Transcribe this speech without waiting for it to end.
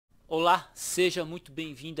Olá, seja muito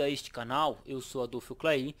bem-vindo a este canal. Eu sou Adolfo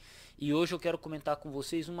Euclair e hoje eu quero comentar com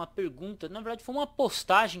vocês uma pergunta. Na verdade foi uma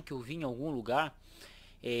postagem que eu vi em algum lugar.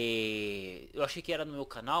 Eu achei que era no meu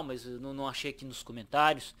canal, mas eu não achei aqui nos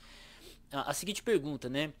comentários. A seguinte pergunta,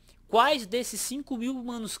 né? Quais desses 5.000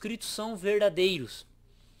 manuscritos são verdadeiros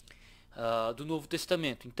do Novo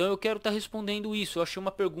Testamento? Então eu quero estar respondendo isso. Eu achei uma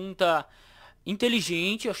pergunta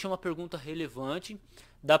inteligente, eu achei uma pergunta relevante.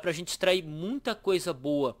 Dá pra gente extrair muita coisa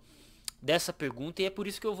boa dessa pergunta e é por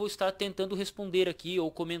isso que eu vou estar tentando responder aqui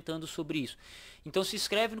ou comentando sobre isso. Então se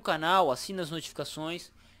inscreve no canal, assina as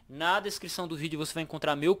notificações. Na descrição do vídeo você vai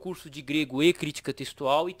encontrar meu curso de grego e crítica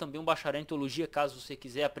textual e também um bacharel em teologia, caso você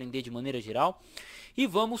quiser aprender de maneira geral. E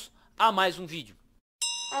vamos a mais um vídeo.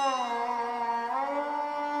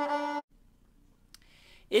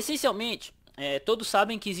 Essencialmente, todos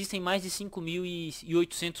sabem que existem mais de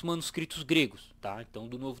 5.800 manuscritos gregos, tá? Então,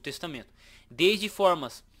 do Novo Testamento.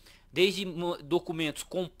 Desde documentos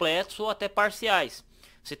completos ou até parciais.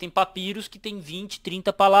 Você tem papiros que tem 20,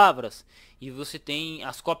 30 palavras. E você tem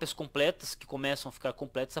as cópias completas, que começam a ficar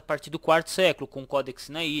completas a partir do quarto século, com o Códex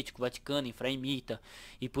Sinaítico, Vaticano, Efraimita,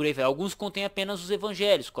 e por aí vai. Alguns contêm apenas os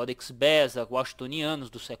evangelhos, Códex Beza, Washingtonianos,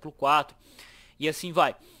 do século IV, e assim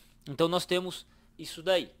vai. Então nós temos isso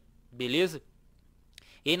daí, beleza?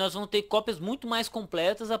 E aí nós vamos ter cópias muito mais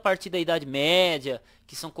completas a partir da Idade Média,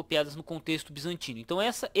 que são copiadas no contexto bizantino. Então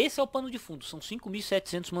esse é o pano de fundo, são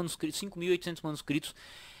 5.700 manuscritos, 5.800 manuscritos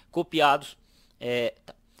copiados.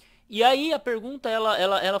 Tá. E aí a pergunta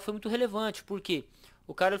ela foi muito relevante, porque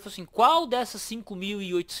o cara falou assim, qual dessas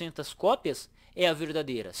 5.800 cópias é a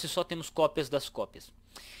verdadeira, se só temos cópias das cópias?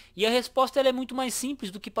 E a resposta ela é muito mais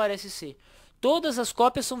simples do que parece ser. Todas as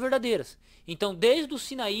cópias são verdadeiras. Então desde os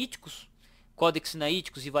sinaíticos, Códex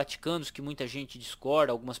Sinaíticos e Vaticanos, que muita gente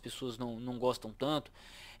discorda, algumas pessoas não gostam tanto,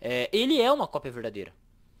 ele é uma cópia verdadeira.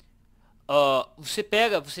 Você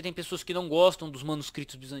tem pessoas que não gostam dos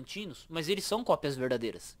manuscritos bizantinos, mas eles são cópias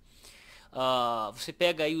verdadeiras. Você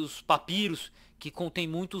pega aí os papiros, que contêm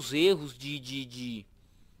muitos erros de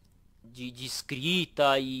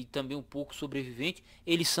escrita e também um pouco sobrevivente,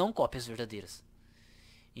 eles são cópias verdadeiras.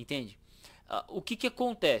 Entende? O que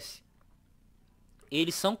acontece?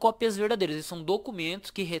 Eles são cópias verdadeiras, eles são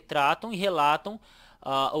documentos que retratam e relatam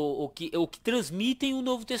o que transmitem o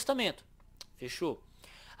Novo Testamento. Fechou?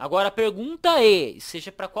 Agora a pergunta é, seja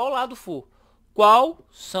para qual lado for, qual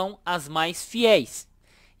são as mais fiéis?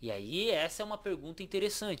 E aí essa é uma pergunta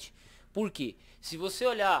interessante. Por quê? Se você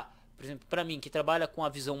olhar, por exemplo, para mim que trabalha com a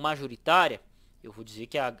visão majoritária, eu vou dizer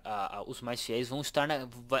que os mais fiéis vão estar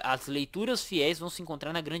as leituras fiéis vão se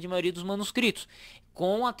encontrar na grande maioria dos manuscritos,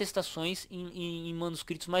 com atestações em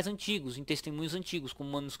manuscritos mais antigos, em testemunhos antigos, como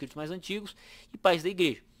manuscritos mais antigos e pais da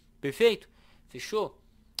igreja. Perfeito? Fechou?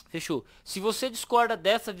 Fechou. Se você discorda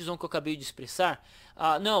dessa visão que eu acabei de expressar,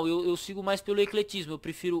 não, eu sigo mais pelo ecletismo. Eu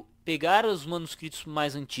prefiro pegar os manuscritos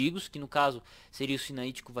mais antigos, que no caso seria o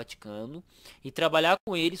Sinaítico Vaticano, e trabalhar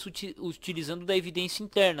com eles utilizando da evidência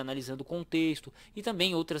interna, analisando o contexto e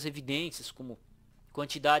também outras evidências, como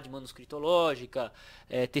quantidade manuscritológica,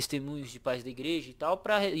 testemunhos de pais da igreja e tal,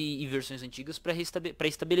 e versões antigas para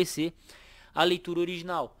estabelecer a leitura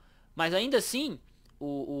original. Mas ainda assim,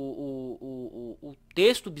 o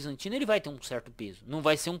texto bizantino ele vai ter um certo peso. Não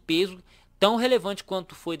vai ser um peso tão relevante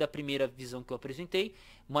quanto foi da primeira visão que eu apresentei,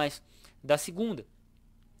 mas da segunda.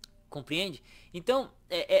 Compreende? Então,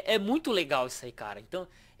 é muito legal isso aí, cara. Então,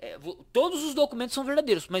 todos os documentos são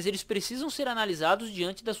verdadeiros, mas eles precisam ser analisados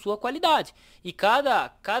diante da sua qualidade. E cada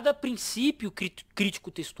princípio crítico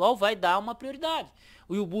textual vai dar uma prioridade.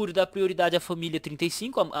 O Ilbúrio dá prioridade à família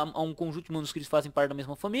 35, a um conjunto de manuscritos que fazem parte da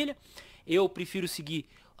mesma família. Eu prefiro seguir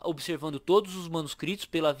observando todos os manuscritos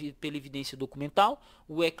pela evidência documental.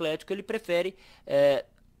 O eclético ele prefere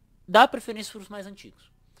dar preferência para os mais antigos.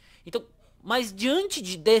 Então, mas diante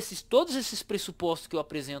todos esses pressupostos que eu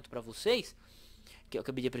apresento para vocês, que eu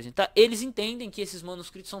acabei de apresentar, eles entendem que esses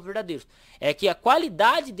manuscritos são verdadeiros. É que a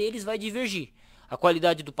qualidade deles vai divergir. A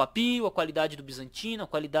qualidade do papiro, a qualidade do bizantino, a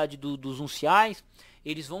qualidade dos unciais,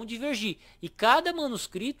 eles vão divergir. E cada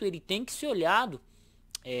manuscrito ele tem que ser olhado,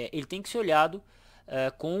 ele tem que ser olhado,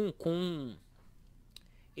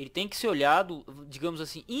 digamos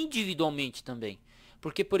assim, individualmente também.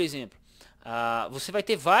 Porque, por exemplo, você vai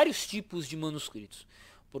ter vários tipos de manuscritos.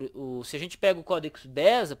 Se a gente pega o Códex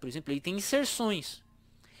Beza, por exemplo, ele tem inserções.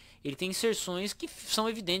 Ele tem inserções que são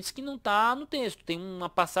evidentes que não está no texto. Tem uma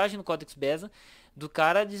passagem no Códex Beza do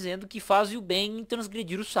cara dizendo que faz o bem em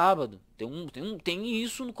transgredir o sábado. Tem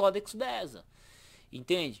isso no Códex Beza.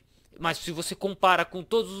 Entende? Mas se você compara com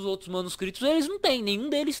todos os outros manuscritos, eles não têm, nenhum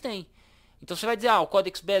deles tem. Então você vai dizer, o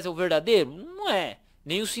Códex Beza é o verdadeiro? Não é.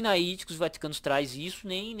 Nem os sinaíticos vaticanos traz isso,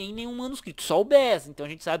 nem nenhum manuscrito, só o bes. Então a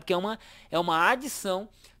gente sabe que é uma adição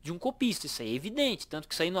de um copista, isso é evidente. Tanto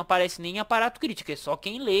que isso aí não aparece nem em aparato crítico, é só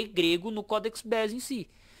quem lê grego no Codex Bes em si,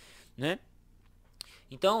 né?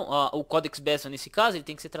 Então, o Codex Besa, nesse caso, ele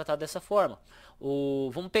tem que ser tratado dessa forma.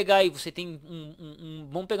 Vamos pegar aí, você tem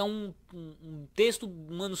vamos pegar um texto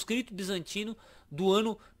manuscrito bizantino do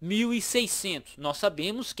ano 1600. Nós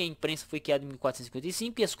sabemos que a imprensa foi criada em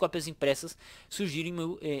 1455 e as cópias impressas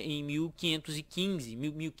surgiram em 1515,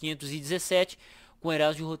 1517, com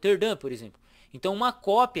Erasmo de Roterdã, por exemplo. Então, uma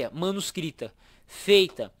cópia manuscrita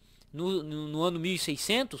feita no ano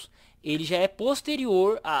 1600, ele já é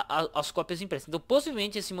posterior às cópias impressas. Então,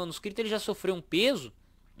 possivelmente, esse manuscrito ele já sofreu um peso,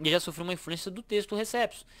 ele já sofreu uma influência do texto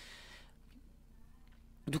receptus,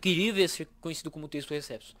 do que iria ser conhecido como texto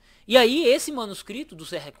receptus. E aí, esse manuscrito do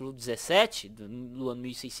século XVII, do ano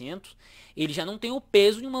 1600, ele já não tem o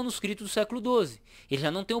peso de um manuscrito do século XII. Ele já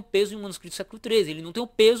não tem o peso de um manuscrito do século XIII. Ele não tem o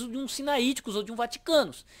peso de um sinaíticos ou de um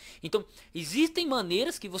vaticanos. Então, existem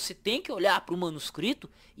maneiras que você tem que olhar para o manuscrito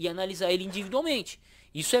e analisar ele individualmente.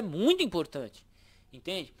 Isso é muito importante,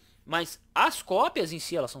 entende? Mas as cópias em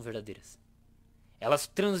si, elas são verdadeiras. Elas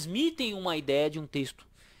transmitem uma ideia de um texto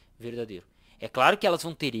verdadeiro. É claro que elas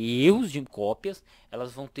vão ter erros de cópias,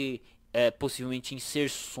 elas vão ter possivelmente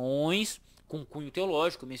inserções com cunho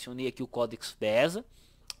teológico. Eu mencionei aqui o Codex Besa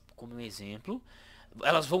como um exemplo.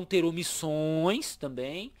 Elas vão ter omissões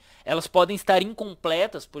também. Elas podem estar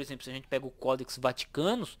incompletas. Por exemplo, se a gente pega o Codex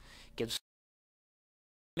Vaticanos, que é do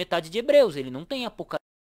metade de Hebreus, ele não tem Apocalipse.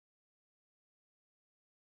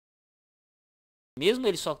 Mesmo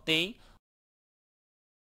ele só tem.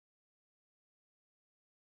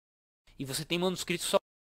 E você tem manuscritos só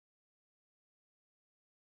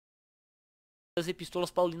das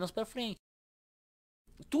epístolas paulinas para frente.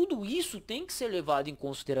 Tudo isso tem que ser levado em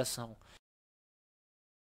consideração.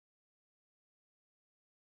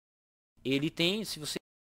 Ele tem, se você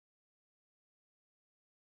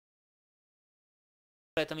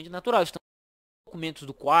completamente natural, estão documentos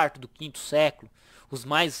do quarto, do quinto século, os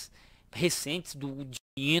mais recentes de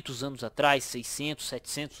 500 anos atrás, 600,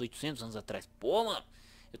 700, 800 anos atrás. Pô, mano,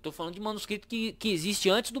 eu tô falando de manuscrito que existe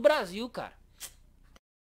antes do Brasil, cara.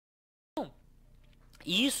 Então,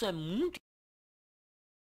 isso é muito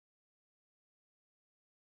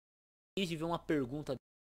difícil de ver uma pergunta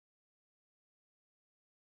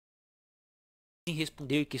sem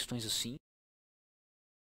responder questões assim.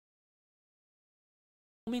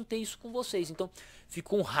 Comentei isso com vocês, então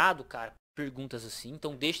fico honrado, cara, perguntas assim.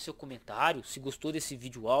 Então deixe seu comentário, se gostou desse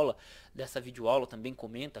vídeo aula, dessa vídeo aula, também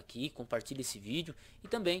comenta aqui, compartilha esse vídeo. E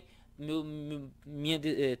também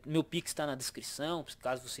meu Pix está na descrição,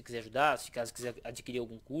 caso você quiser ajudar, se caso quiser adquirir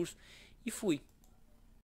algum curso. E fui.